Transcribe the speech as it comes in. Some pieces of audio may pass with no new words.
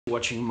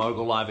Watching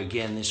Mogul Live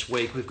again this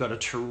week. We've got a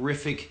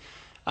terrific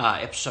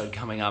episode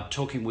coming up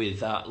talking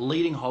with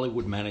leading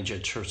Hollywood manager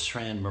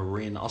Trisanne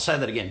Marin. I'll say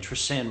that again,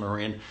 Trisanne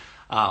Marin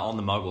on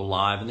the Mogul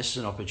Live. And this is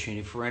an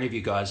opportunity for any of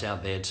you guys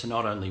out there to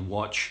not only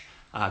watch,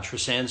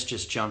 Trisanne's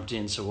just jumped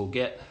in, so we'll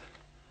get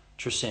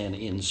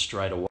Trisanne in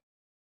straight away.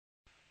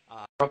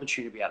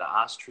 Opportunity to be able to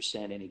ask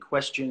Trisanne any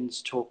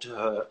questions, talk to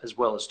her, as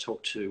well as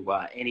talk to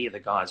any of the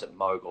guys at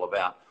Mogul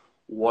about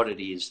what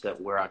it is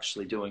that we're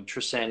actually doing.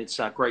 Trisanne, it's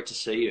great to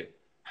see you.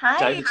 Hi,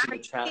 David's in the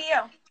good chat. to see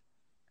you.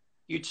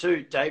 You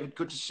too, David.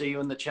 Good to see you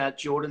in the chat.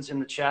 Jordan's in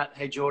the chat.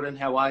 Hey, Jordan,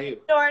 how are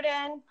you?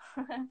 Jordan.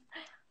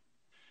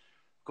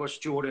 Of course,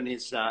 Jordan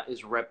is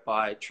rep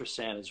by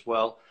Trisanne as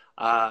well.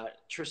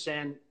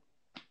 Trisanne,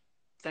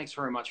 thanks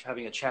very much for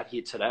having a chat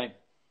here today.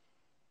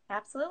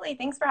 Absolutely.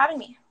 Thanks for having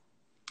me.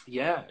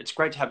 Yeah, it's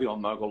great to have you on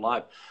Mogul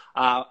Live.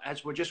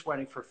 As we're just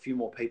waiting for a few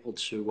more people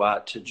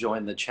to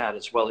join the chat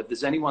as well, if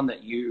there's anyone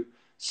that you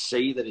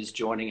see that is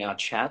joining our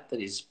chat that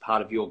is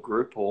part of your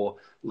group, or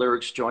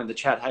Lyric's joined the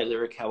chat. Hey,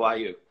 Lyric, how are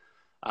you?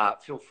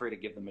 Feel free to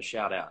give them a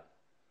shout out.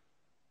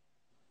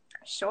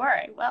 Sure,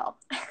 I will.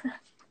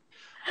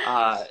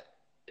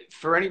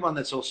 For anyone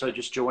that's also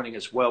just joining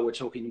as well, we're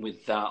talking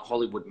with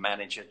Hollywood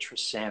manager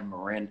Trisanne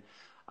Marin.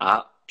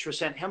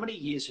 Trisanne, how many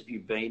years have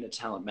you been a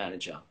talent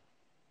manager?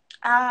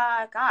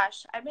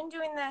 Gosh, I've been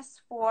doing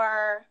this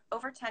for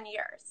over 10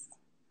 years.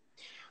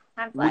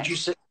 Would you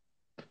say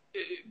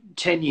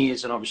 10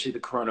 years, and obviously the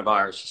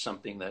coronavirus is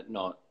something that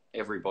not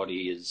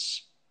everybody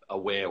is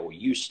aware or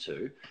used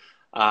to.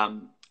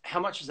 How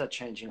much is that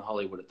changing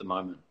Hollywood at the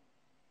moment?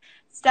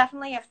 It's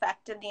definitely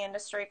affected the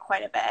industry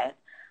quite a bit.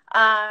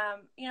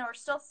 We're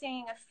still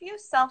seeing a few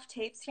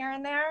self-tapes here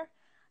and there,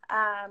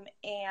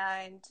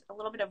 and a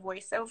little bit of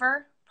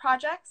voiceover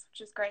projects,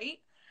 which is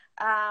great.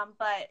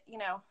 But,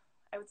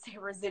 I would say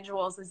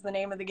residuals is the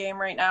name of the game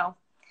right now.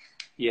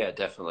 Yeah,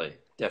 definitely.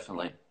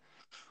 Definitely.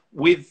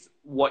 With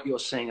what you're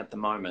seeing at the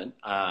moment,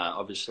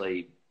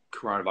 obviously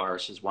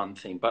coronavirus is one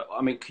thing, but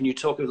I mean, can you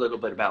talk a little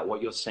bit about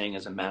what you're seeing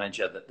as a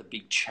manager, that the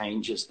big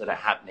changes that are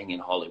happening in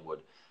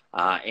Hollywood?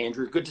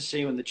 Andrew, good to see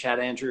you in the chat,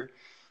 Andrew.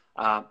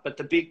 But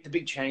the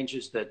big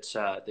changes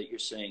that you're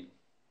seeing.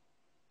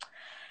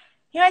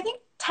 I think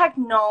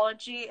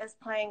technology is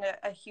playing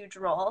a huge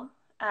role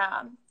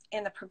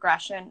in the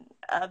progression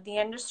of the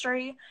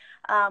industry,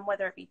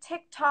 whether it be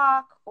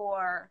TikTok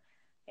or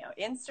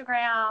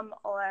Instagram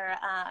or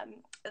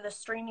the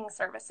streaming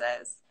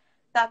services.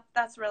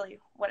 That's really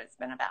what it's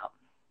been about.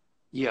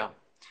 Yeah.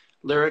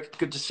 Lyric,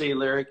 good to see you,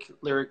 Lyric.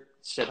 Lyric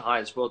said hi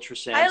as well,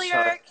 Trisanne. Hi,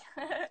 Lyric.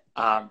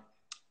 So,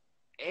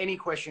 any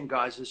question,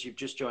 guys, as you've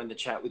just joined the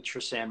chat with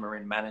Trisanne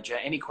Marin, manager,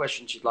 any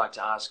questions you'd like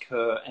to ask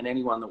her, and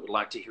anyone that would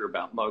like to hear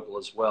about Mogul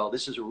as well.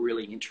 This is a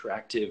really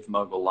interactive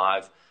Mogul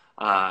Live,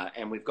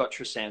 and we've got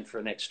Trisanne for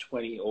the next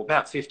 20 or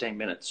about 15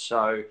 minutes.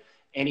 So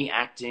any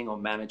acting or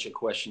manager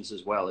questions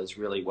as well is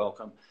really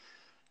welcome.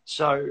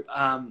 So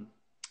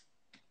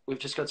we've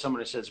just got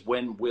someone who says,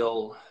 where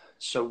will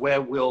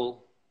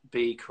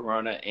the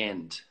corona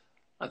end?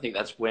 I think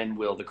that's, when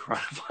will the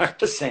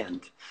coronavirus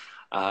end?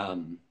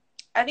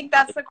 I think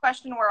that's the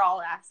question we're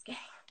all asking.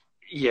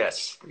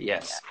 Yes.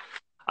 Yeah.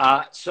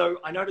 So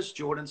I noticed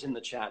Jordan's in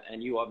the chat,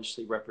 and you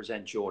obviously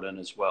represent Jordan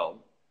as well.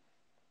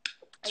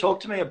 Talk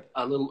to me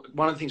a little.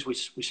 One of the things we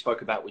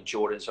spoke about with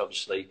Jordan is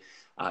obviously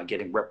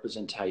getting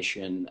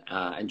representation,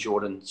 and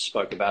Jordan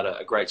spoke about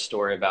a great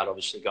story about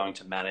obviously going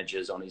to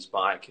managers on his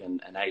bike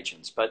and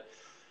agents. But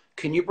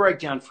can you break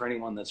down for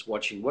anyone that's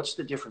watching, what's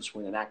the difference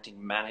between an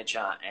acting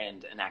manager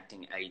and an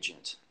acting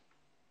agent?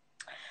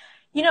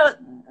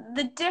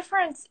 The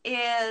difference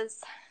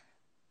is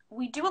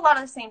we do a lot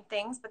of the same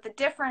things, but the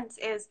difference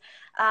is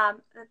that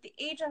the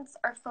agents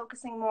are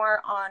focusing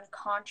more on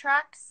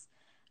contracts.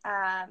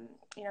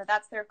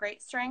 That's their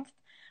great strength.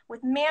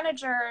 With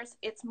managers,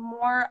 it's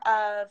more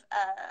of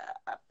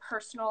a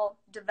personal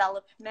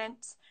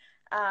development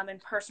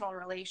and personal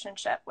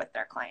relationship with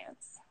their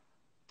clients.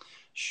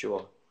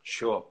 Sure.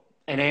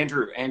 And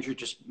Andrew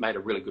just made a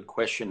really good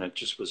question. It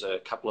just was a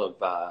couple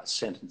of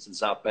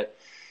sentences up, but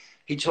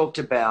he talked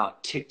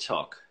about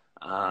TikTok.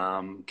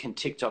 Can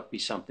TikTok be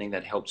something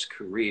that helps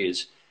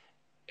careers?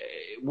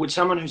 Would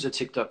someone who's a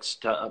TikTok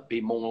star be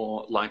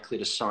more likely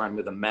to sign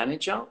with a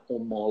manager or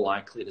more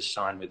likely to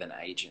sign with an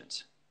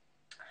agent?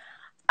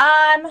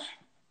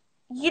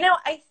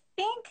 I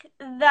think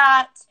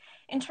that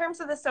in terms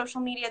of the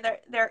social media,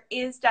 there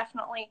is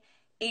definitely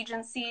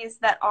agencies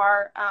that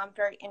are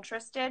very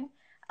interested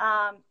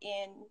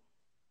in,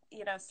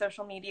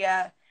 social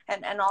media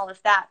and all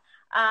of that.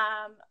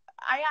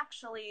 I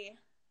actually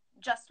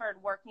just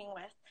started working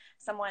with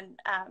someone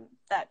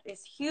that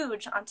is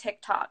huge on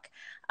TikTok.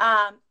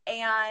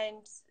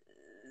 And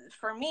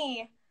for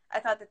me, I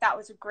thought that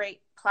was a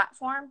great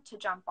platform to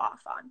jump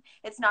off on.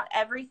 It's not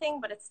everything,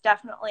 but it's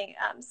definitely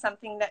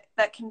something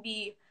that can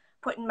be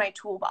put in my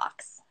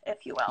toolbox,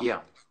 if you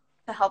will,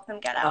 to help them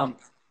get out.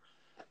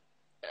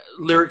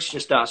 Lyrics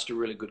just asked a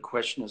really good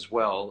question as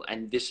well,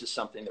 and this is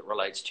something that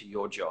relates to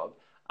your job.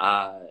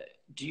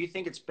 do you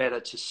think it's better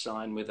to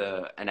sign with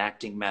an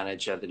acting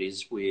manager that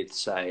is with,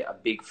 say, a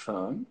big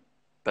firm,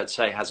 but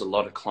say has a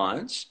lot of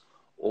clients,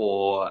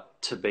 or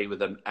to be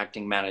with an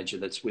acting manager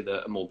that's with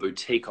a more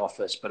boutique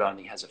office but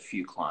only has a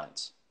few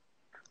clients?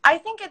 I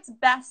think it's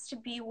best to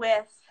be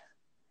with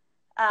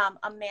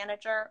a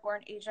manager or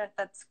an agent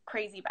that's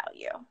crazy about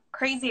you,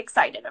 crazy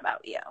excited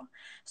about you.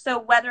 So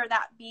whether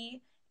that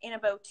be in a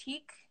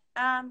boutique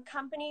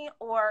company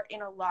or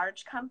in a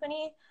large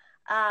company,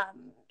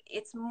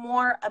 it's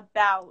more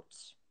about,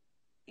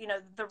 you know,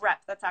 the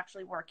rep that's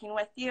actually working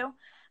with you.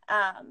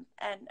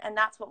 And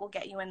that's what will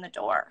get you in the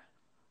door.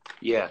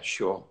 Yeah,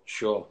 sure,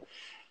 sure.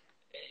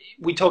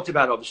 We talked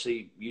about,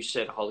 obviously, you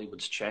said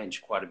Hollywood's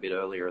changed quite a bit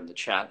earlier in the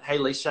chat. Hey,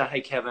 Lisa.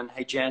 Hey, Kevin.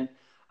 Hey, Jen.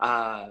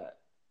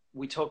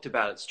 We talked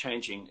about it's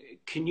changing.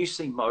 Can you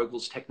see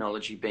Mogul's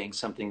technology being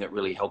something that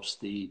really helps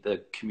the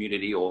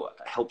community or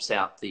helps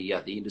out the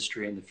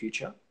industry in the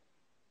future?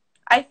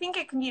 I think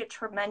it can be a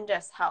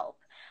tremendous help.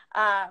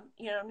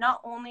 You know,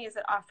 not only is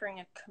it offering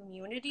a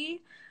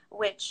community,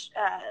 which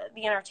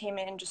the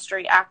entertainment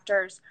industry,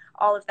 actors,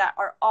 all of that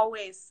are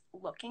always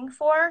looking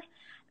for.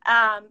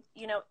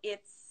 You know,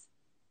 it's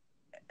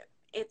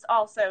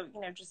also,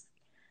 you know, just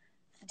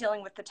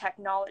dealing with the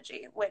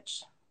technology,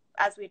 which,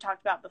 as we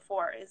talked about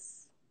before,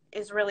 is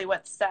really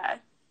what's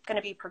going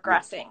to be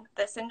progressing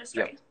this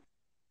industry.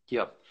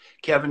 Yep.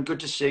 Kevin,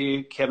 good to see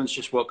you. Kevin's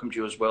just welcomed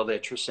you as well there,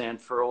 Trisanne,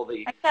 for all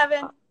the... Hi,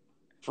 Kevin.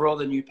 For all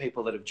the new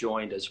people that have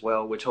joined as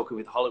well, we're talking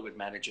with Hollywood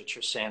manager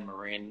Trisanne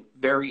Marin.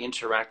 Very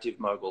interactive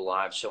Mogul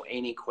Live, so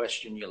any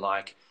question you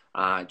like,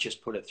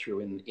 just put it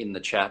through in the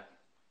chat.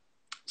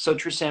 So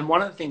Trisanne,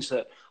 one of the things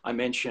that I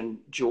mentioned,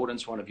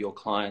 Jordan's one of your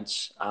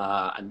clients,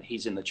 and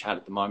he's in the chat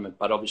at the moment,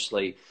 but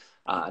obviously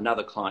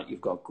another client,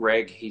 you've got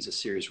Greg, he's a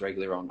series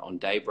regular on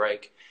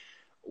Daybreak.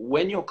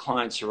 When your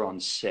clients are on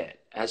set,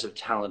 as a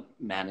talent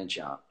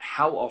manager,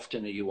 how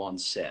often are you on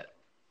set?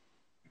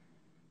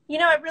 You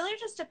know, it really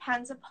just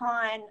depends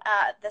upon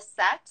the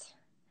set.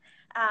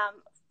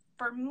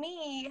 For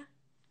me,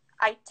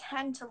 I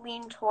tend to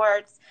lean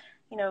towards,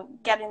 you know,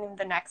 getting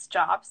the next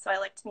job. So I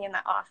like to be in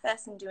the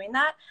office and doing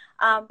that.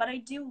 But I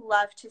do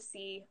love to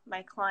see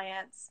my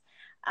clients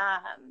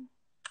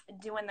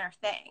doing their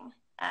thing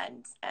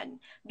and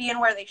being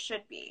where they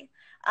should be.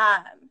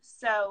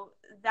 So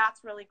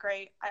that's really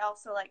great. I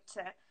also like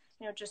to,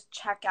 you know, just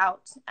check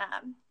out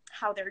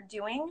how they're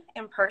doing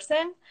in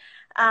person,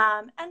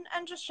 and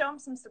just show them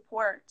some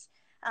support,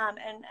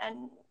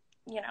 and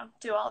you know,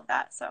 do all of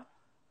that. So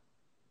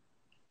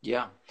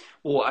yeah,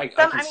 well, I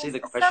can see the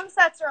question. Some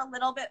sets are a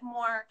little bit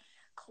more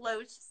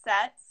closed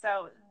sets,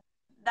 so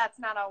that's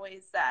not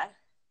always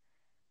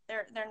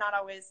they're not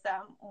always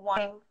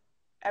wanting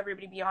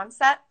everybody to be on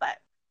set,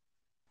 but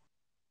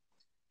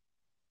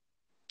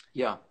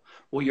yeah.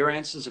 Well, your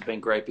answers have been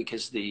great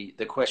because the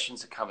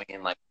questions are coming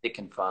in like thick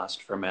and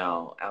fast from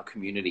our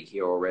community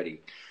here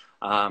already.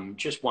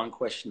 Just one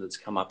question that's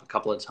come up a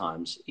couple of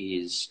times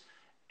is,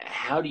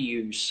 how do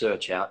you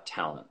search out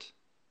talent?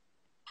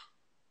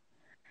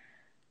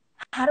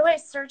 How do I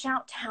search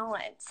out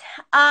talent?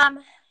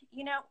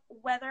 You know,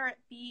 whether it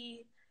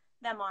be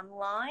them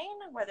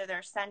online, whether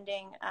they're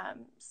sending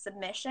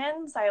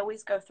submissions, I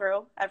always go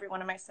through every one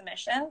of my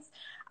submissions,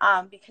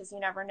 because you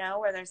never know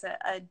where there's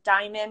a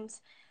diamond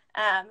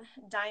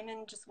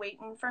just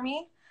waiting for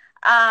me.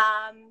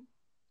 I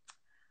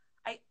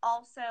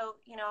also,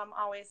 you know, I'm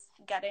always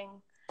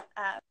getting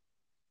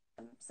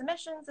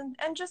submissions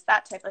and just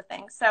that type of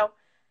thing. So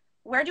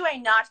where do I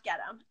not get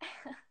them?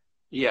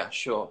 Yeah,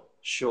 sure.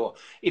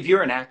 If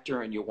you're an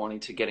actor and you're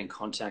wanting to get in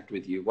contact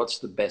with you, what's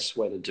the best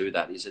way to do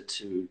that? Is it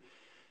to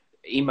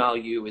email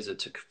you? Is it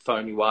to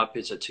phone you up?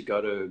 Is it to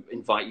go to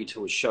invite you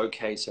to a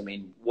showcase? I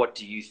mean, what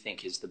do you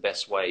think is the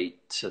best way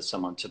to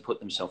someone to put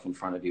themselves in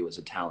front of you as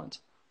a talent?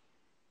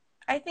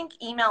 I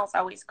think email is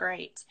always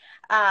great,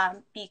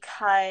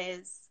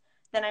 because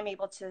then I'm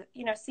able to,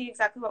 you know, see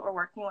exactly what we're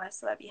working with.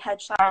 So that'd be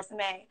headshot,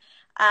 resume,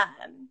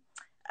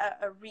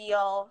 a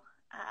reel,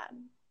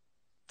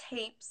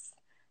 tapes,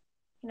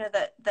 you know,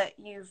 that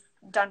you've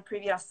done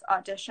previous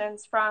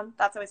auditions from.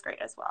 That's always great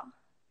as well.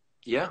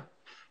 Yeah.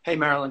 Hey,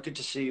 Marilyn, good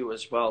to see you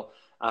as well.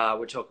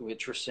 We're talking with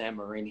Trisanne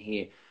Marin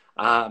here.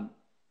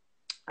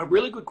 A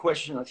really good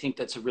question, I think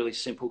that's a really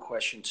simple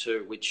question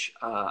too, which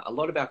a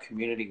lot of our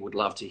community would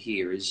love to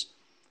hear is,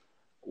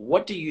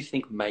 what do you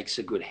think makes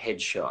a good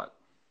headshot?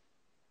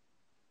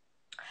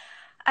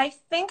 I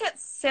think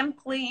it's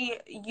simply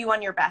you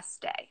on your best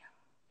day.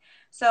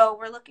 So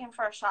we're looking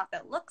for a shot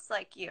that looks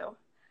like you,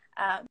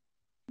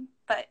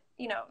 but,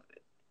 you know,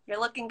 you're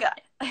looking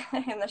good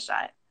in the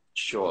shot.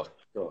 Sure.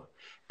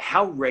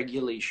 How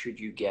regularly should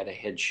you get a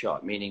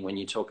headshot? Meaning when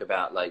you talk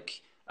about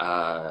like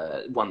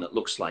one that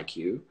looks like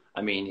you,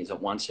 I mean, is it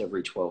once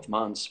every 12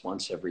 months,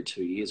 once every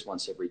 2 years,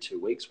 once every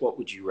 2 weeks? What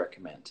would you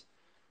recommend?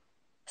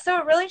 So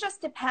it really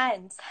just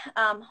depends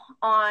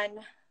on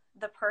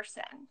the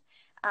person,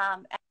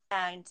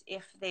 and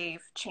if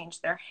they've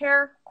changed their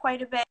hair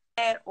quite a bit,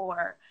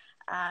 or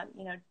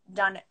you know,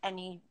 done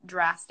any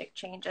drastic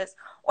changes,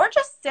 or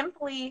just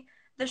simply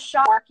the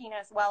shot working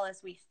as well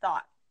as we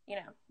thought you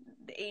know,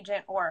 the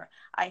agent or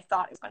I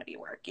thought it was going to be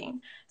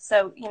working.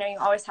 So, you know, you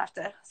always have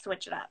to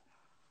switch it up.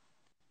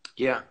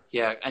 Yeah,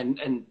 yeah.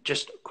 And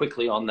just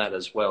quickly on that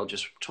as well,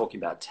 just talking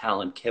about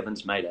talent,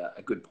 Kevin's made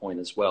a good point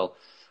as well.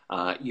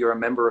 You're a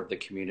member of the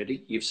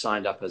community. You've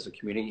signed up as a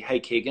community. Hey,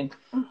 Keegan,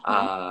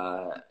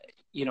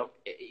 you know,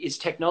 is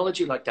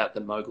technology like that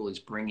the Mogul is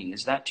bringing,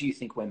 is that, do you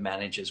think, where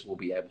managers will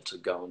be able to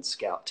go and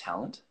scout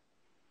talent?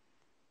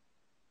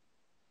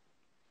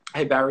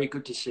 Hey, Barry,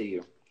 good to see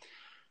you.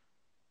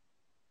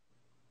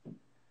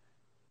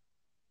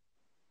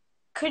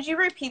 Could you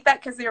repeat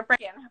that? Because you're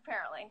breaking,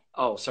 apparently.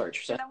 Oh, sorry,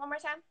 Say Trisanne. that one more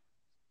time.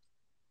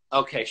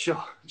 Okay,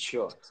 sure,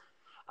 sure.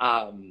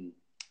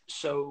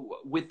 So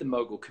with the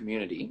Mogul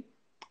community,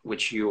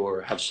 which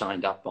you have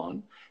signed up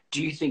on,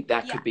 do you think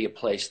that Yeah, could be a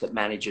place that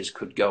managers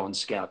could go and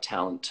scout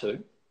talent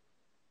too?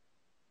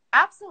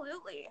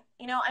 absolutely.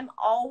 You know, I'm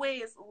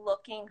always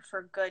looking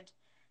for good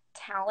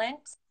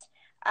talent.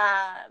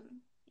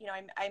 You know,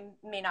 I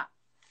may not,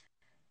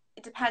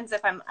 it depends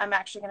if I'm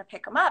actually going to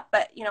pick them up,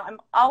 but, you know, I'm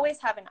always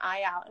have an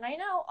eye out. And I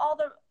know all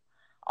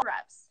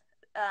reps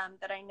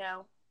that I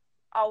know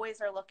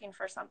always are looking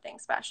for something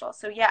special.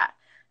 So yeah,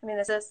 I mean,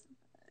 this is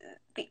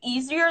the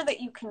easier that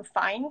you can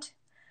find,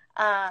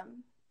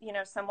 you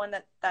know, someone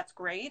that's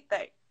great,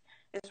 that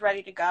is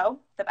ready to go,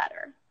 the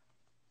better.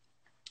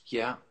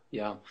 Yeah,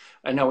 yeah.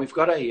 I know we've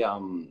got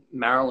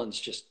Marilyn's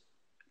just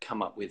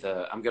come up with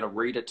I'm going to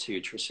read it to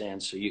you,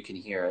 Trisanne, so you can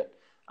hear it.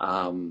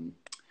 Um,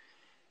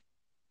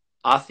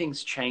 are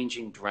things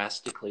changing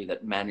drastically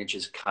that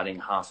managers cutting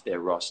half their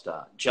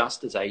roster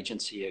just as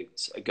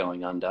agencies are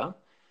going under?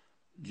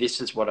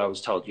 This is what I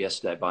was told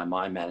yesterday by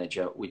my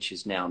manager, which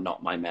is now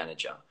not my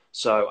manager.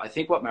 So I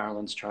think what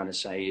Marilyn's trying to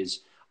say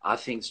is, are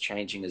things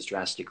changing as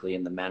drastically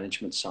in the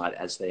management side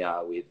as they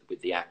are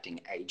with the acting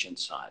agent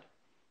side?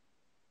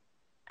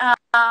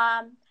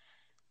 Um,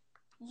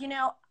 you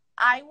know,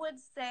 I would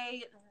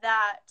say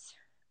that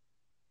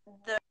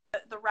the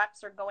the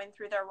reps are going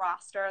through their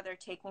roster. They're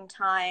taking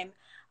time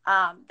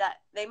that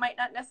they might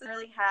not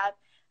necessarily have.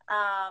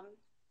 Um,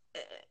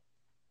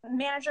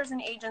 Managers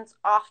and agents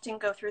often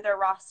go through their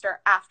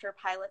roster after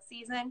pilot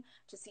season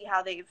to see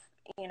how they've,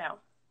 you know,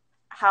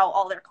 how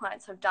all their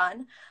clients have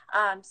done.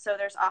 So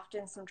there's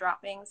often some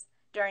droppings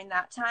during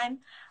that time.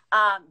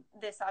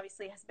 This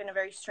obviously has been a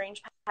very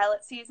strange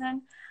pilot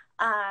season.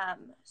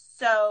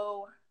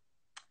 So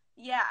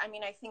yeah, I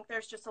mean, I think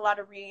there's just a lot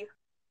of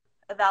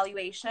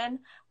re-evaluation,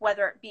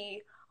 whether it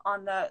be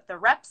on the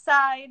rep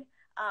side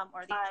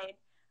or the side.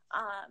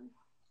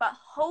 But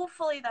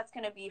hopefully that's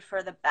going to be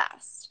for the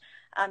best,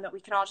 that we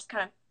can all just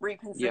kind of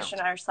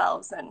reposition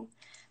ourselves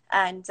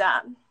and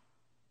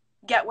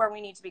get where we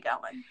need to be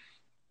going.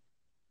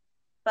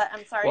 But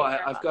I'm sorry to hear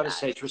I've about got to that.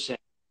 say, Tristan,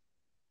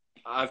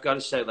 I've got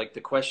to say, like,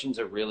 the questions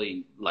are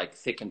really like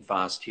thick and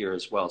fast here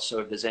as well. So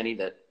if there's any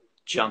that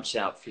jumps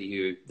out for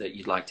you that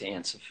you'd like to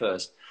answer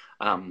first,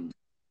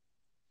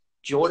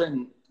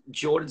 Jordan's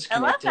I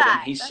love connected, and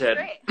that. he That's said,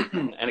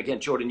 great. and again,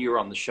 Jordan, you were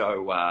on the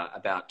show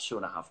about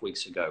 2.5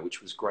 weeks ago,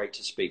 which was great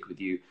to speak with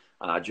you.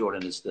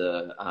 Jordan is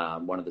the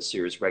one of the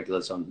series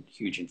regulars on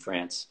Huge in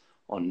France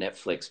on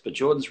Netflix. But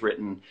Jordan's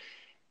written,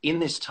 in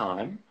this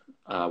time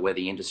where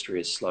the industry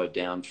has slowed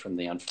down from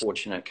the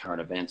unfortunate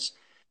current events,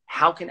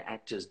 how can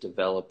actors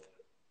develop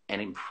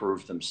and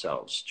improve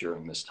themselves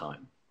during this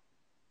time?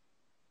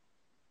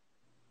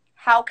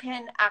 How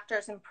can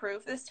actors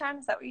improve this time?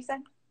 Is that what you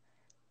said?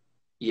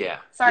 Yeah.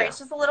 Sorry, Yeah. it's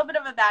just a little bit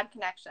of a bad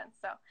connection.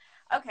 So,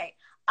 okay.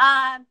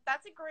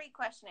 That's a great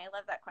question. I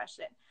love that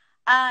question.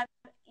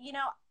 You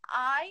know,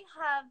 I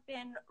have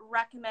been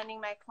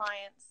recommending my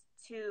clients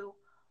to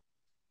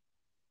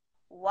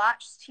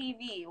watch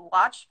TV,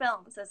 watch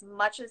films as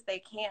much as they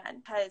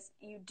can, because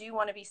you do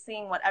want to be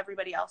seeing what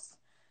everybody else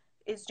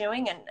is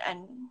doing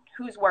and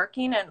who's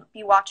working, and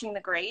be watching the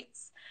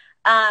greats.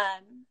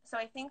 So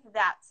I think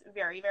that's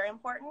very, very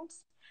important.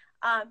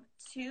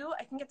 Two,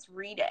 I think it's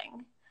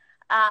reading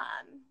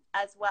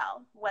as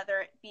well, whether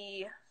it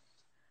be,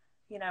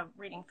 you know,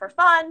 reading for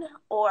fun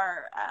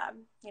or,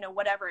 you know,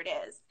 whatever it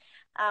is,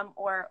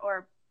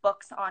 or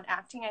books on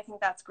acting. I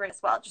think that's great as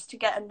well, just to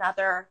get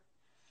another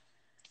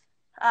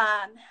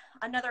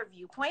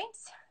viewpoint.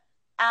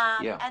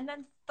 And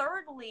then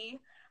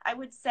thirdly, I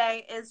would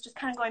say, is just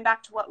kind of going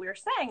back to what we were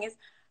saying, is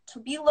to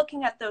be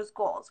looking at those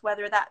goals,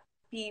 whether that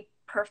be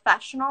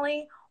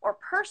professionally or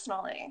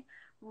personally,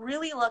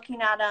 really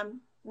looking at them,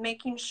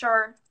 making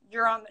sure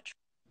you're on the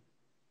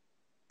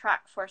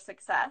track for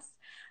success,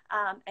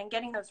 and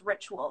getting those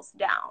rituals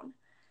down.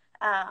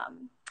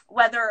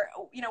 Whether,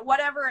 you know,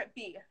 whatever it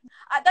be,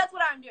 that's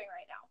what I'm doing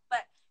right now,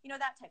 but, you know,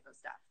 that type of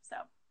stuff.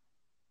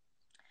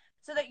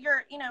 So that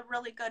you're, you know,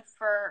 really good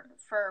for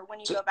when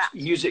you go back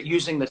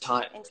Using the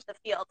time into the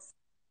fields.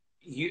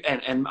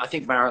 And I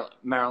think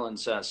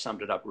Marilyn's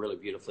summed it up really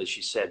beautifully.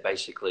 She said,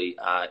 basically,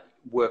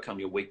 work on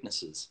your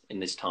weaknesses in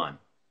this time.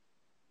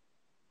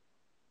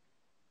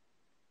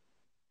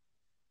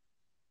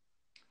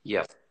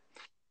 Yeah.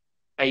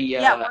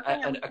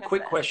 A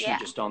quick question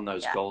just on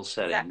those goal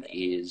setting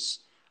is,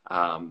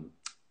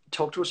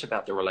 talk to us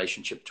about the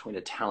relationship between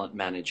a talent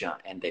manager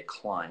and their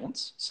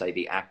clients, say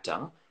the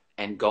actor,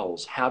 and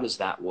goals. How does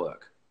that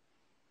work?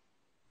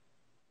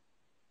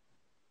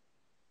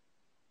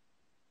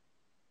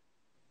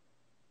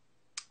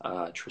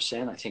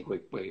 Trisanne, I think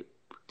we're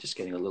just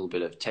getting a little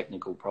bit of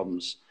technical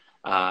problems.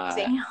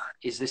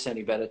 Is this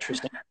any better,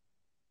 Trisanne?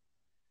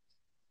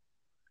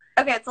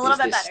 Okay, it's a little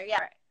bit better.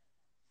 Yeah.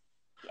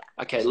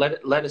 Yeah. Okay,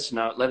 let us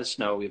know. Let us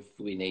know if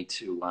we need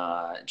to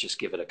just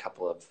give it a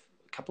couple of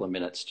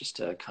minutes just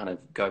to kind of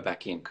go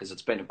back in, because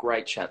it's been a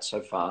great chat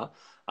so far.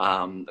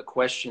 The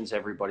questions,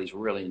 everybody's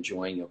really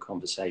enjoying your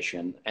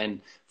conversation. And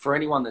for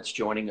anyone that's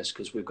joining us,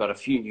 because we've got a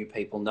few new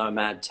people,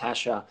 Nomad,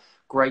 Tasha,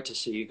 great to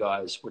see you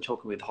guys. We're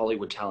talking with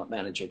Hollywood talent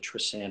manager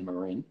Trisanne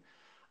Marin.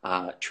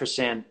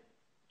 Trisanne,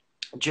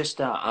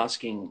 just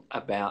asking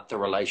about the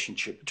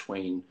relationship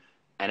between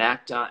an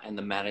actor and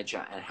the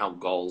manager and how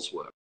goals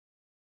work.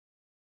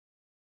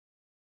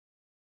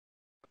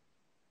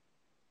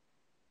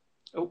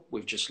 Oh,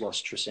 we've just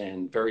lost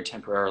Trisanne very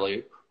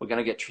temporarily. We're going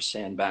to get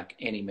Trisanne back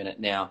any minute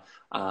now.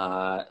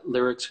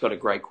 Lyric's got a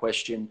great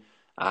question.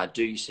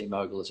 Do you see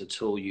Mogul as a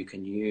tool you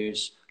can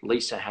use?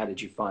 Lisa, how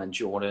did you find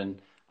Jordan?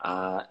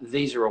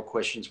 These are all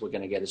questions we're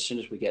going to get as soon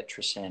as we get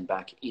Trisanne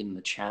back in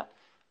the chat.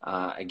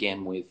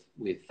 Again, with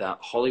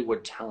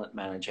Hollywood talent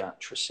manager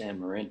Trisanne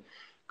Marin.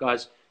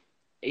 Guys,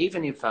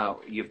 even if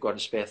you've got a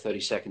spare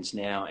 30 seconds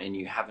now and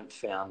you haven't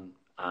found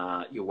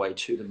your way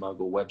to the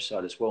Mogul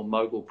website as well,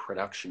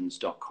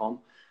 mogulproductions.com,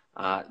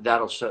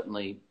 that'll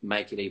certainly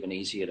make it even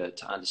easier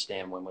to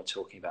understand when we're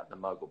talking about the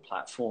Mogul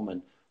platform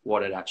and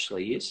what it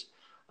actually is.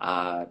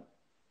 But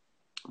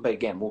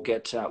again, we'll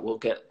get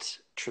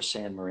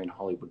Trisanne Marin,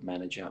 Hollywood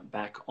manager,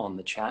 back on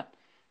the chat.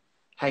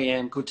 Hey,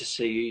 Anne, good to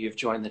see you. You've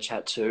joined the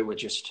chat too. We're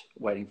just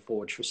waiting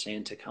for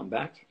Trisanne to come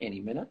back any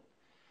minute.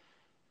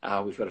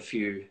 We've got a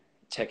few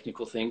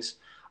technical things.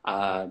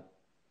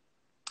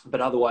 But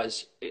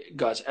otherwise,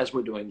 guys, as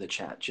we're doing the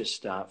chat,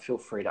 just feel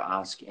free to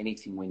ask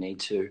anything we need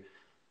to.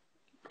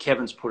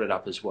 Kevin's put it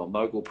up as well,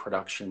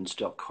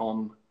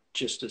 mogulproductions.com,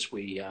 just as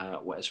we're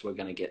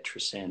going to get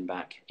Trisanne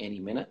back any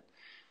minute.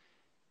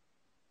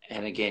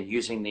 And again,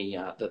 using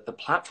the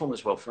platform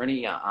as well, for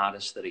any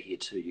artists that are here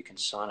too, you can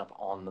sign up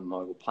on the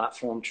Mogul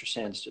platform.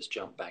 Trisanne's just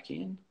jumped back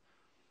in.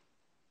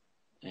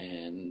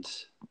 And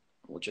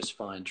we'll just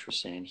find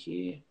Trisanne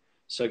here.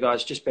 So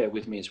guys, just bear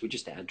with me as we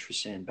just add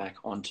Trisanne back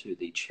onto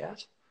the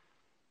chat.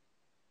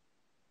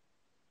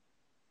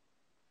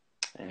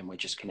 And we're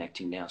just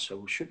connecting now. So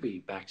we should be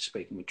back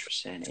speaking with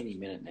Trisanne any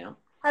minute now.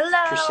 Hello.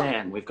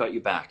 Trisanne, we've got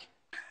you back.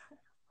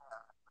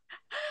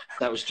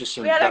 That was just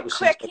we had a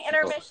quick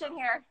intermission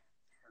here.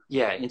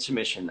 Yeah,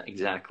 intermission,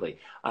 exactly.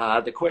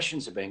 The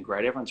questions have been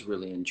great. Everyone's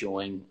really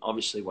enjoying,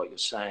 obviously, what you're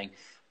saying.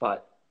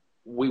 But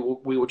we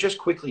were just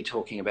quickly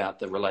talking about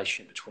the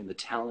relation between the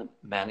talent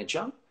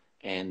manager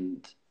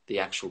and the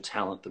actual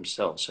talent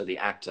themselves, so the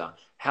actor.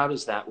 How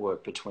does that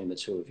work between the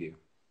two of you?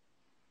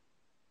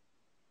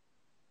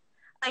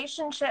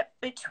 Relationship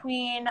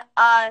between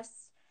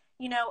us,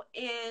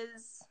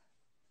 is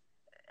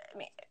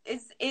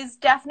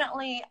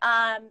definitely,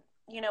 one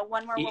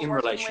where we're working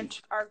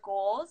with our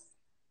goals.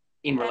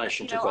 In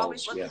relation to goals,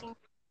 always looking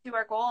to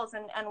our goals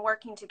and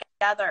working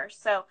together.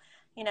 So,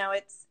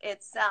 it's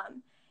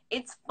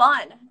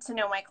fun to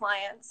know my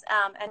clients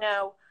and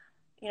know,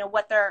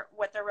 what their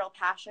real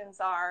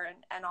passions are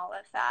and all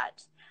of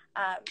that.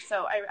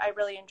 So I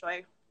really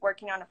enjoy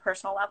working on a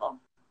personal level.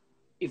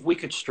 If we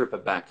could strip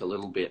it back a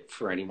little bit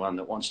for anyone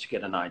that wants to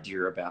get an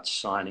idea about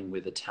signing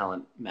with a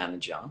talent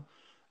manager,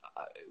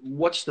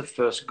 what's the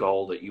first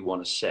goal that you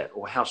want to set,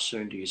 or how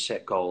soon do you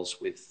set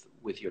goals with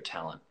your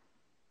talent?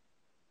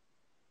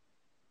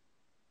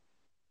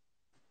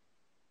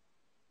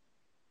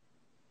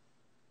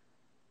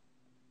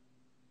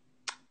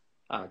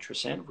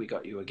 Trisanne, we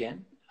got you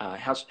again.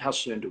 How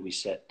soon do we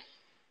set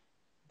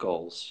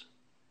goals?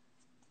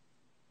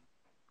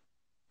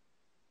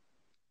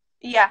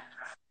 Yeah.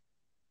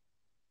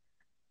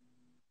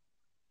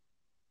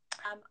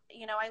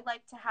 I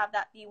like to have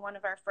that be one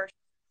of our first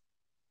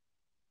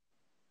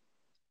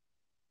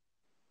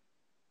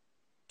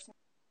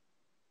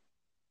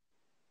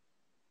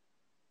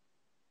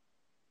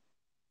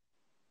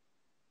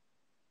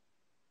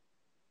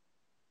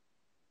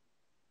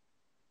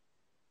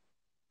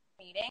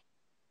meeting.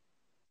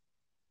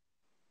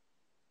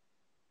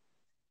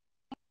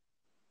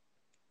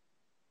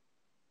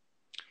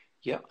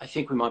 Yeah, I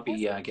think we might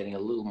be getting a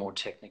little more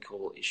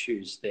technical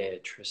issues there,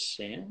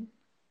 Trisanne.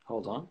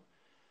 Hold on.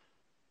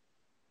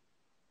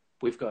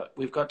 We've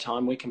got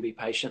time. We can be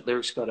patient.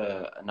 Lyric's got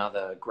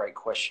another great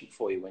question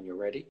for you when you're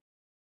ready.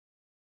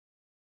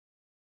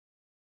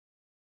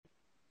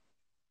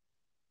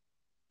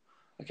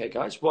 Okay,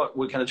 guys, what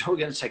we're going to do, we're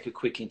going to take a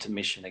quick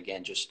intermission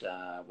again, just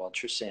while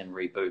Trisanne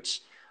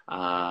reboots.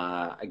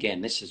 Again,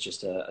 this is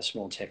just a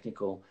small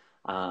technical.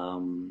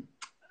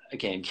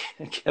 Again,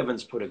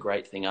 Kevin's put a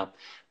great thing up,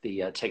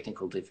 the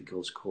technical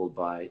difficulties caused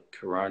by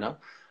Corona.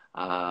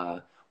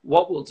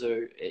 What we'll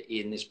do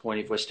in this point,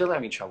 if we're still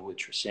having trouble with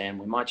Trisanne,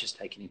 we might just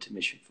take an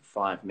intermission for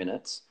 5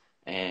 minutes,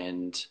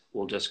 and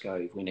we'll just go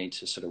if we need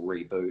to sort of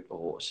reboot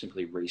or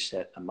simply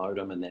reset a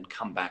modem and then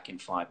come back in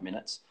 5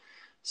 minutes.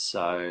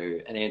 So,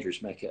 and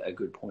Andrew's make a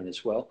good point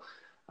as well.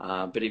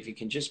 But if you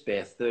can just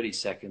bear 30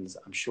 seconds,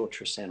 I'm sure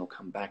Trisanne will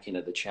come back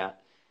into the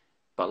chat.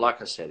 But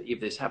like I said, if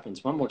this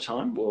happens one more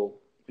time,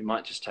 we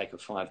might just take a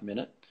 5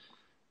 minute,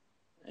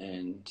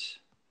 and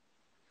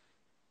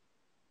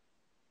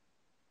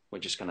we're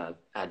just going to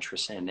add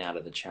Trisanne now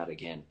to the chat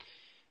again.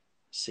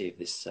 See if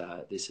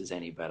this is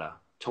any better.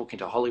 Talking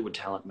to Hollywood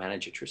talent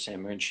manager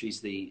Trisanne Marin.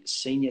 She's the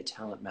senior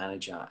talent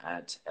manager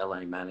at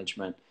LA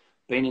Management.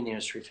 Been in the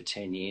industry for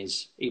 10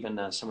 years.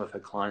 Even some of her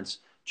clients,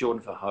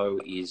 Jordan Verhoe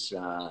is...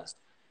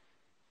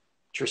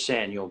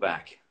 Trisanne, you're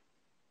back.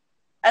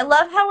 I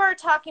love how we're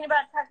talking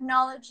about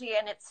technology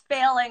and it's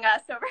failing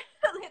us over,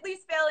 at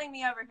least failing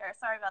me over here.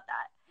 Sorry about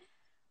that.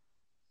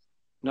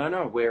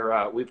 No,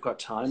 we've got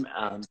time.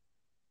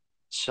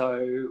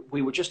 So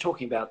we were just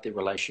talking about the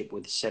relationship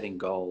with setting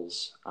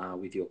goals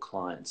with your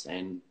clients,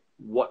 and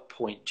what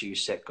point do you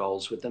set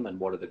goals with them, and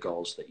what are the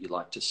goals that you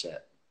like to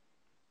set?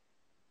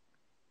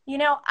 You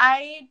know,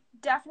 I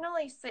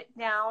definitely sit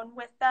down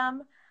with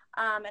them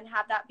and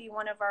have that be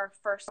one of our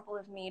first couple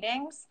of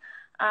meetings,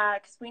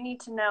 because we need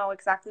to know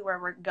exactly where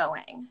we're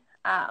going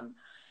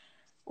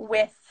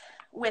with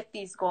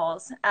these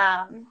goals,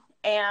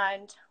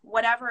 and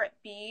whatever it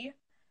be,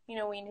 you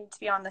know, we need to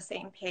be on the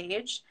same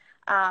page,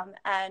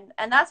 and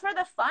that's where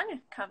the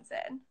fun comes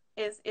in,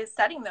 is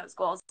setting those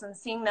goals and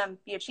seeing them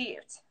be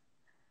achieved.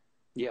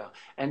 Yeah,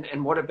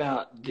 and what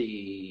about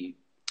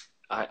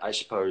I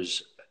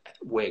suppose,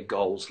 where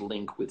goals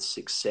link with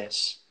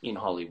success in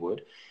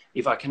Hollywood?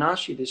 If I can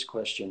ask you this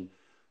question,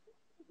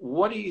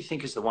 what do you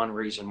think is the one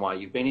reason why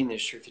you've been in the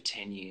industry for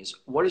 10 years?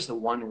 What is the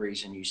one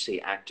reason you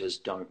see actors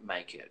don't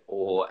make it,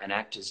 or an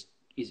actor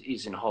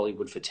is in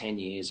Hollywood for 10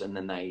 years and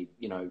then they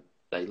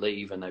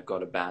leave and they've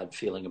got a bad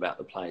feeling about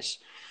the place?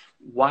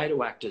 Why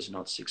do actors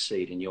not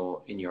succeed in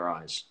your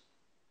eyes?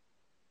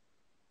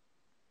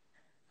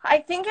 I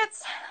think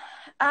it's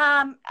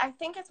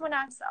when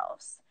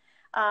ourselves.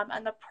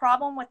 And the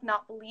problem with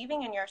not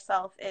believing in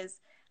yourself is,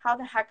 how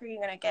the heck are you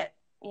going to get,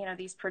 you know,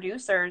 these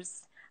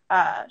producers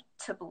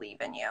to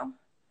believe in you?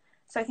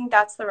 So I think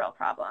that's the real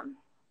problem.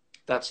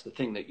 That's the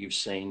thing that you've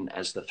seen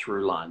as the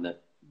through line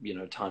that, you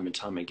know, time and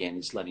time again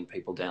is letting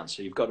people down.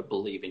 So you've got to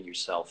believe in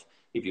yourself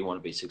if you want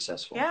to be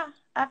successful. Yeah,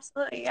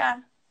 absolutely. Yeah.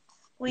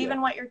 Believe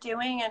in what you're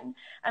doing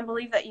and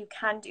believe that you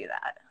can do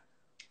that.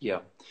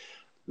 Yeah.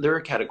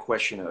 Lyric had a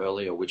question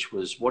earlier, which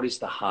was, what is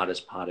the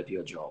hardest part of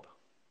your job?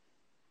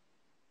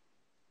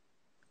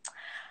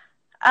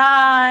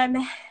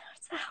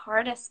 What's the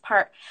hardest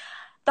part?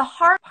 The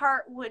hard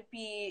part would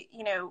be,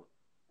 you know,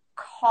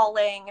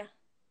 calling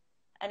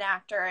an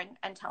actor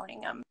and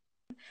telling them,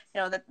 you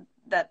know,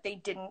 that they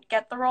didn't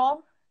get the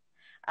role,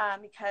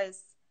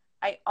 because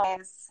I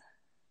always,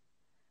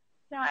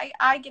 you know,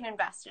 I get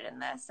invested in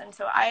this, and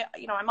so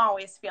I'm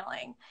always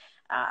feeling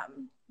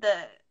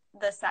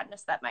the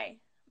sadness that my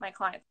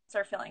clients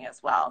are feeling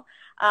as well,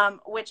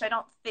 which I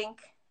don't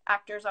think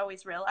actors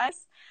always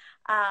realize,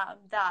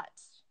 that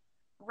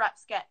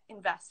reps get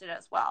invested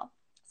as well.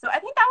 So I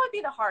think that would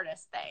be the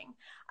hardest thing.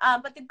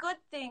 But the good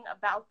thing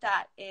about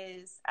that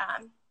is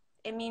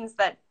it means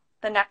that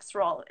the next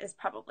role is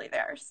probably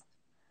theirs.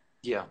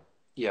 Yeah.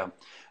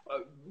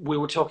 We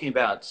were talking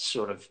about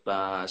sort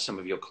of some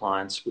of your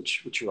clients,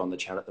 which are on the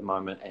chat at the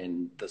moment,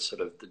 and the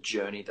sort of the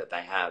journey that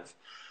they have.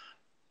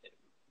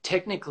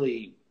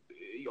 Technically,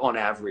 on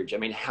average, I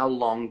mean, how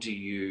long do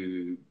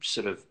you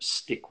sort of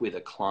stick with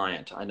a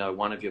client? I know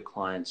one of your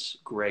clients,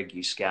 Greg,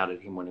 you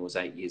scouted him when he was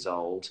 8 years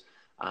old.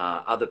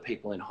 Other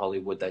people in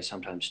Hollywood, they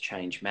sometimes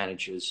change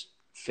managers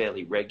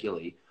fairly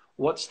regularly.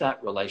 What's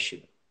that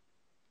relation?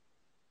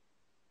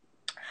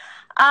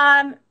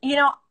 You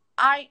know,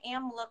 I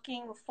am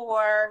looking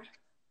for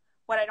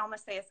what I'd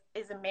almost say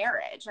is a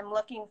marriage. I'm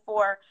looking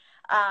for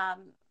a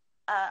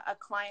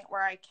client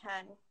where I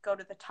can go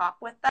to the top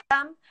with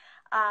them.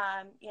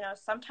 You know,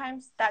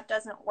 sometimes that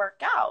doesn't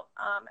work out,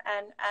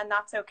 and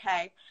that's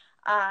okay.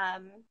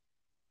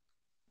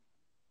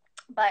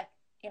 But,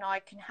 you know, I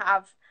can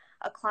have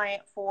a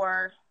client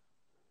for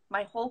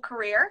my whole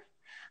career,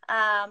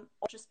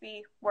 or just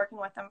be working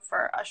with them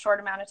for a short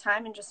amount of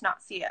time and just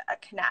not see a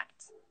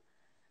connect.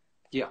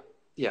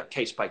 Yeah,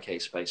 case by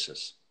case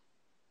basis.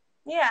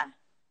 Yeah.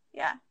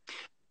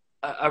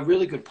 A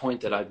really good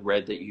point that I'd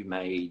read that you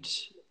made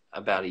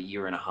about a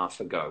year and a half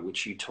ago,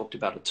 which you talked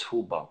about a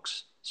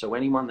toolbox. So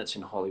anyone that's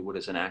in Hollywood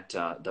as an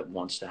actor that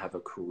wants to have a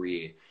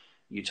career,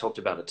 you talked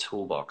about a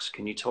toolbox.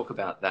 Can you talk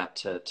about that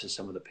to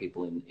some of the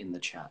people in the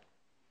chat?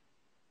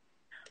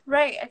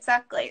 Right,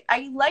 exactly.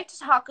 I like to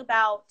talk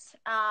about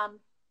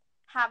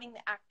having the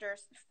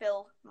actors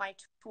fill my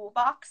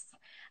toolbox,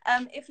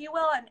 if you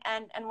will.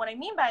 And what I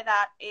mean by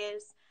that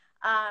is,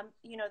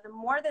 you know, the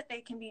more that they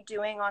can be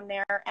doing on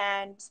their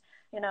end,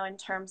 you know, in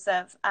terms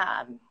of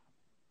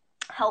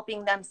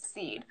helping them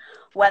succeed,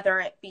 whether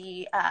it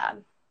be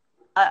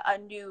a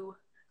new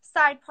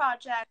side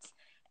project,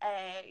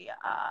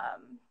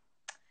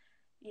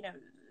 you know,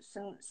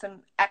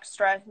 some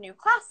extra new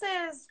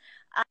classes,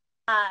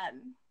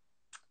 um,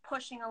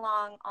 pushing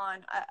along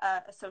on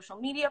a social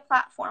media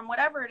platform,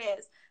 whatever it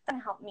is, that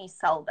can help me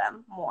sell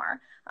them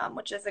more,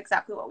 which is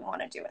exactly what we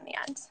want to do in the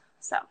end.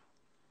 So.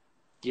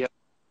 Yeah.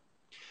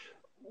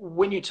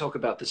 When you talk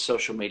about the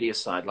social media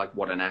side, like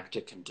what an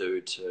actor can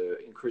do to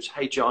increase,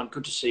 hey, John,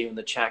 good to see you in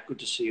the chat. Good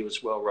to see you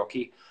as well,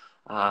 Rocky.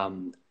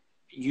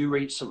 You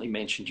recently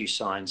mentioned you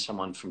signed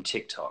someone from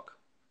TikTok.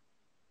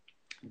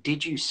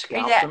 Did you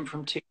scout them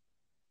from TikTok?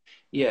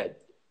 Yeah.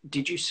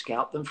 Did you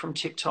scout them from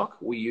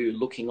TikTok? Were you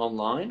looking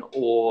online,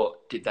 or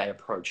did they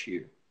approach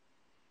you?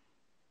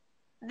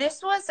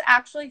 This was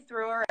actually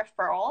through a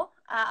referral,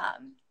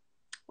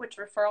 which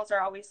referrals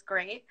are always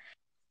great.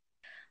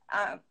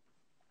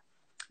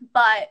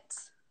 But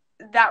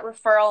that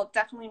referral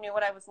definitely knew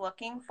what I was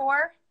looking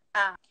for.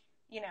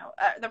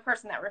 The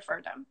person that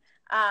referred them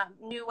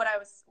knew what I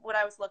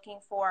was looking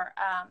for,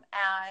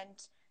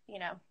 and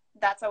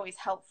that's always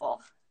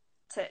helpful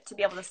to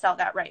be able to sell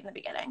that right in the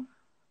beginning.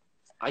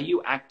 Are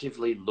you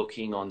actively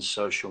looking on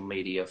social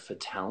media for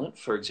talent?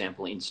 For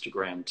example,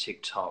 Instagram,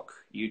 TikTok,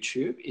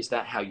 YouTube. Is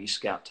that how you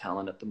scout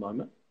talent at the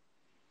moment?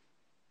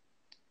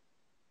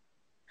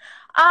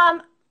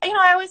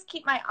 I always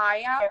keep my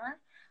eye out.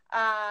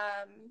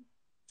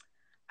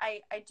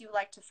 I do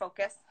like to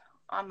focus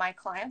on my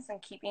clients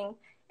and keeping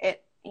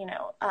it,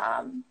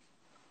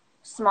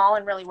 small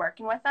and really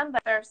working with them.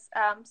 But there's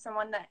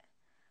someone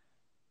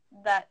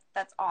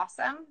that's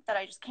awesome that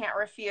I just can't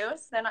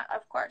refuse, then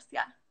of course,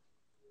 yeah.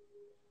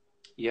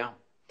 Yeah.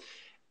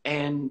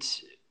 And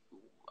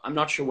I'm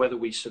not sure whether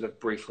we sort of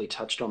briefly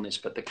touched on this,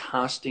 but the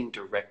casting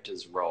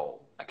director's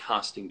role, a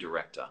casting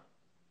director,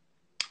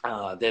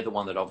 they're the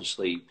one that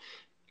obviously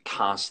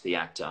casts the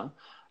actor.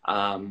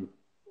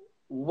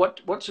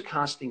 What's a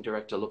casting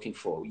director looking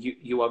for?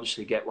 You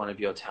obviously get one of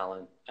your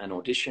talent an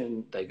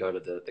audition. They go to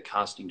the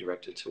casting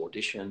director to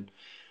audition.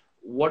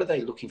 What are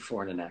they looking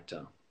for in an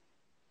actor?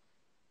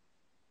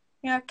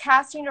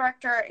 Casting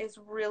director is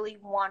really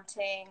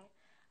wanting,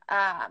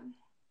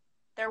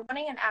 they're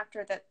wanting an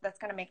actor that's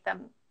going to make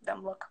them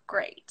look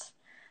great.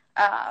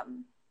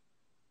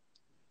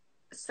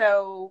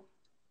 So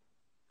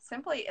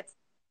simply it's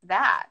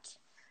that.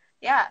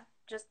 Yeah,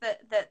 just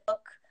that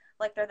look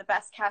like they're the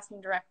best casting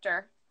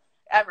director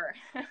ever.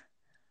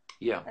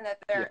 Yeah. And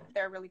that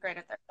they're really great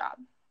at their job.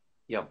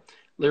 Yeah.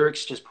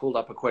 Lyrics just pulled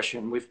up a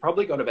question. We've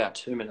probably got about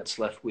 2 minutes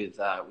left with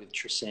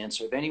Trisanne.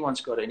 So if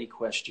anyone's got any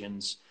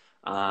questions,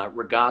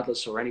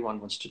 regardless, or anyone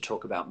wants to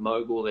talk about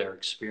Mogul, their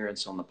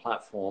experience on the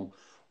platform,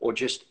 or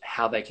just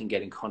how they can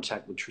get in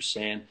contact with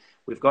Trisanne,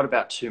 we've got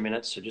about 2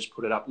 minutes, so just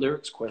put it up.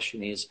 Lyrics'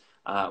 question is,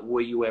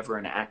 were you ever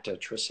an actor,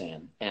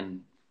 Trisanne?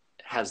 And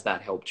has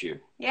that helped you?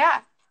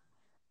 Yeah.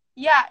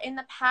 Yeah, in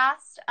the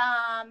past,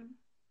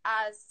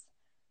 as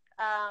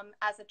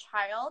a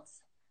child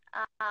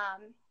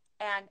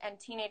and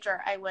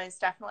teenager, I was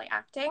definitely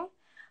acting.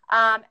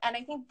 And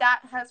I think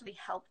that has really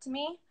helped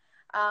me.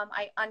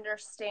 I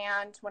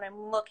understand when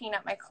I'm looking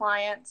at my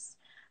clients,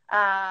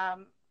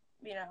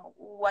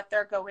 what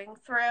they're going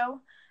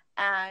through.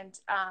 And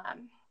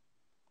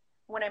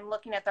when I'm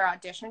looking at their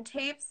audition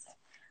tapes,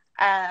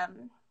 I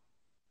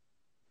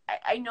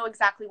know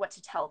exactly what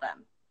to tell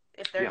them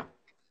if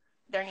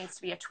there needs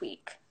to be a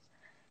tweak.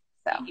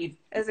 So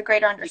it's a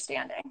greater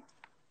understanding.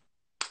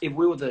 If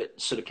we were to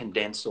sort of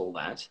condense all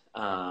that,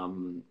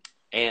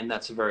 and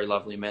that's a very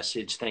lovely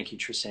message. Thank you,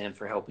 Trisanne,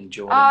 for helping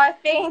Jordan. Oh,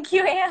 thank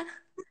you, Anne.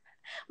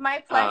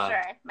 My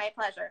pleasure. My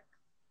pleasure.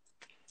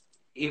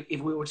 If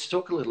we were to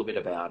talk a little bit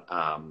about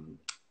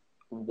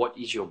what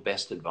is your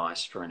best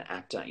advice for an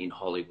actor in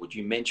Hollywood?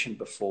 You mentioned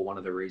before one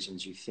of the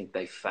reasons you think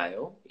they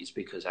fail is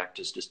because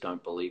actors just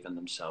don't believe in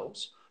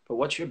themselves. But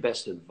what's your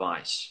best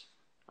advice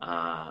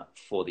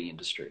for the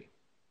industry?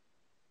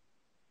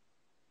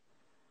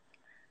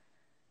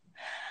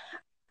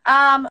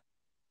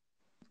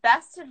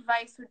 Best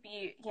advice would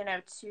be,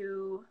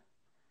 to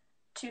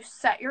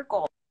set your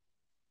goals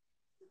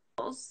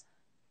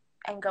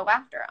and go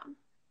after them,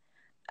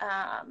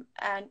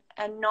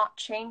 and not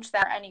change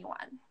that for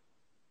anyone.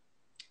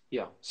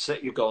 Yeah,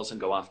 set your goals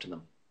and go after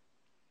them.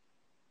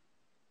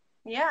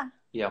 Yeah.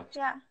 Yeah.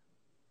 Yeah.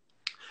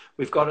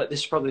 We've got it.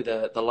 This is probably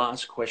the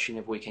last question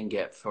if we can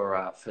get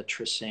for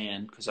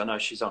Trisanne, because I know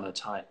she's on a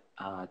tight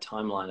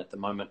timeline at the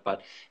moment.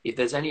 But if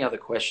there's any other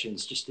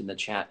questions just in the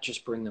chat,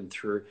 just bring them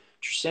through.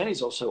 Trisanne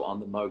is also on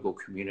the Mogul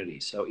community.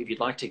 So if you'd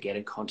like to get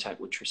in contact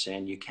with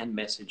Trisanne, you can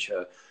message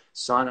her.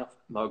 Sign up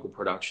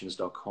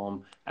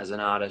mogulproductions.com. As an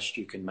artist,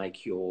 you can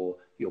make your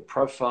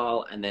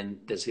profile, and then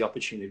there's the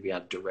opportunity to be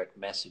able to direct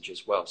message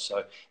as well.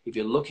 So if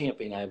you're looking at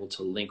being able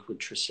to link with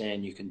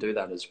Trisanne, you can do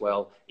that as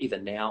well, either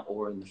now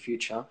or in the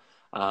future.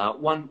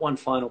 One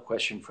final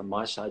question from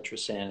my side,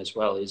 Trisanne, as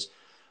well, is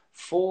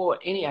for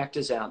any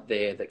actors out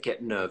there that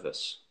get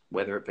nervous,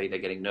 whether it be they're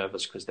getting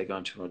nervous because they're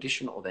going to an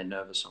audition or they're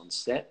nervous on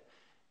set,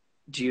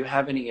 do you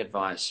have any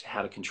advice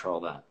how to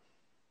control that?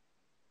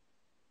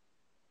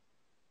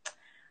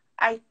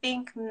 I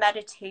think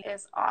meditate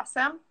is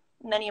awesome.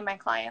 Many of my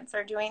clients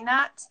are doing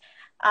that,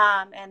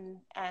 and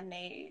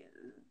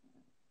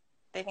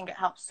they think it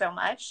helps so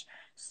much.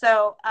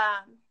 So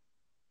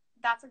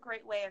that's a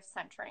great way of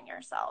centering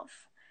yourself,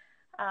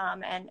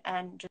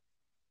 and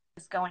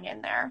just going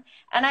in there.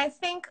 And I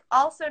think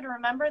also to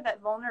remember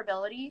that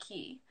vulnerability is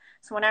key.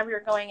 So whenever you're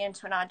going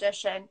into an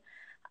audition,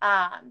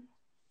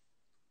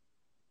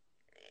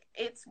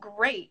 it's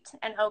great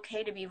and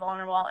okay to be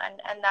vulnerable,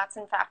 and that's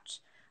in fact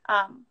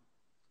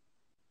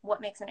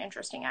what makes an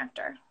interesting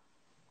actor.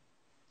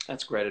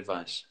 That's great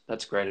advice.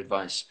 That's great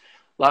advice.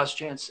 Last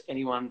chance,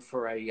 anyone,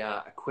 for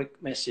a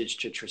quick message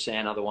to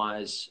Trisanne.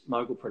 Otherwise,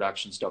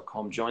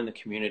 mogulproductions.com. Join the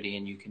community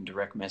and you can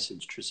direct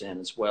message Trisanne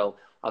as well.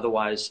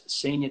 Otherwise,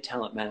 Senior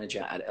Talent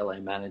Manager at LA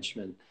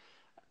Management.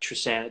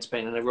 Trisanne, it's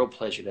been a real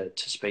pleasure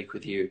to speak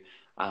with you.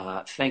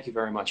 Thank you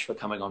very much for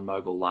coming on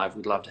Mogul Live.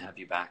 We'd love to have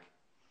you back.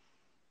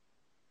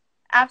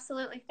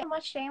 Absolutely. Thank you so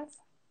much, James.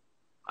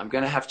 I'm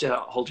going to have to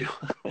hold you.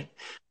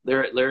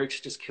 Lyrics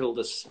just killed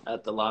us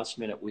at the last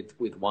minute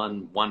with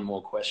one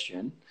more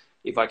question.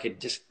 If I could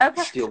just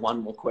steal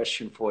one more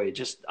question for you.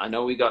 I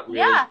know we got really...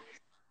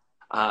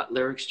 Yeah.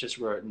 Lyrics just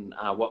written,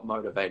 what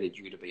motivated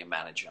you to be a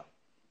manager?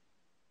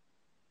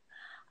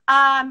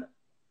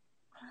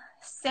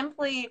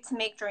 Simply to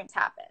make dreams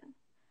happen,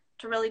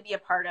 to really be a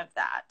part of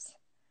that.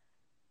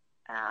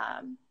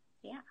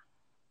 Yeah.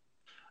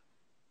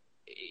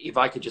 If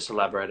I could just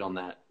elaborate on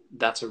that,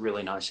 that's a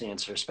really nice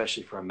answer,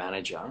 especially for a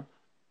manager.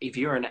 If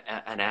you're an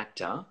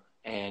actor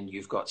and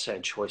you've got, say, a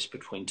choice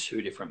between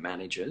two different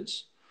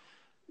managers,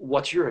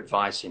 what's your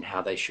advice in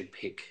how they should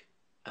pick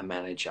a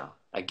manager?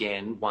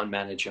 Again, one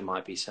manager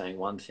might be saying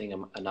one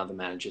thing, another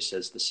manager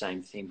says the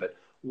same thing, but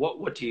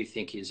what do you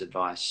think is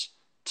advice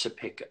to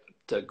pick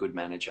a good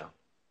manager?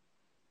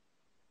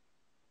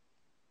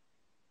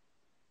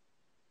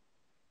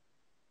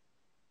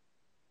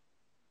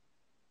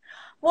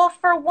 Well,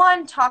 for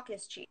one, talk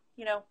is cheap.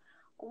 You know,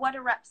 what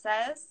a rep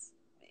says,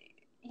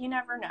 you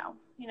never know.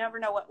 You never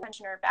know what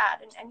intention are bad.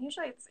 And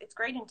usually it's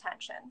great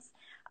intentions.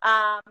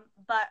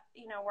 But,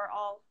 you know,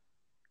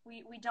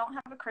 we don't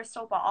have a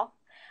crystal ball.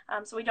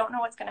 So we don't know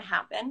what's going to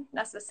happen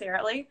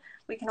necessarily.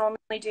 We can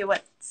only do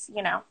what's,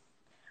 you know,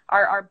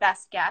 our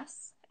best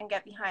guess and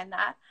get behind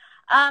that.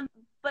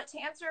 But to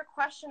answer your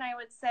question, I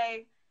would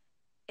say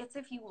it's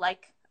if you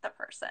like the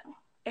person.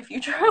 If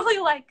you truly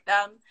like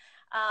them,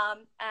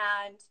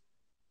 and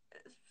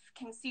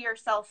can see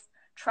yourself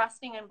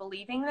trusting and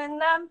believing in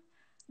them,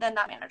 then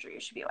that manager you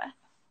should be with.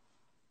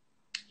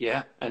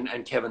 Yeah,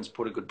 and Kevin's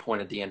put a good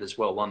point at the end as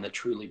well, one that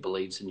truly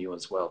believes in you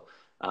as well,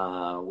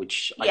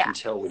 which I can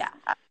tell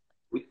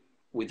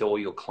with all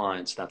your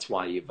clients. That's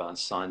why you've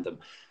signed them.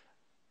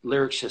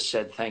 Lyrics just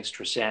said, thanks,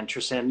 Trisanne.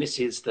 Trisanne, this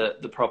is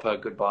the proper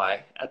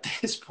goodbye at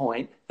this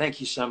point.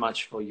 Thank you so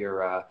much for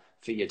your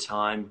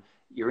time.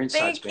 Your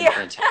insight's been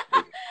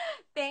fantastic.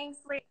 Thanks,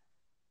 Lee.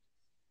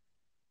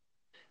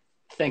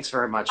 Thanks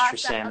very much, awesome.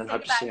 Trisanne, and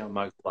hope to see you on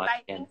Mogul. Bye.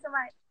 Thanks so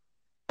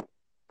much.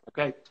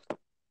 Okay.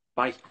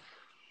 Bye.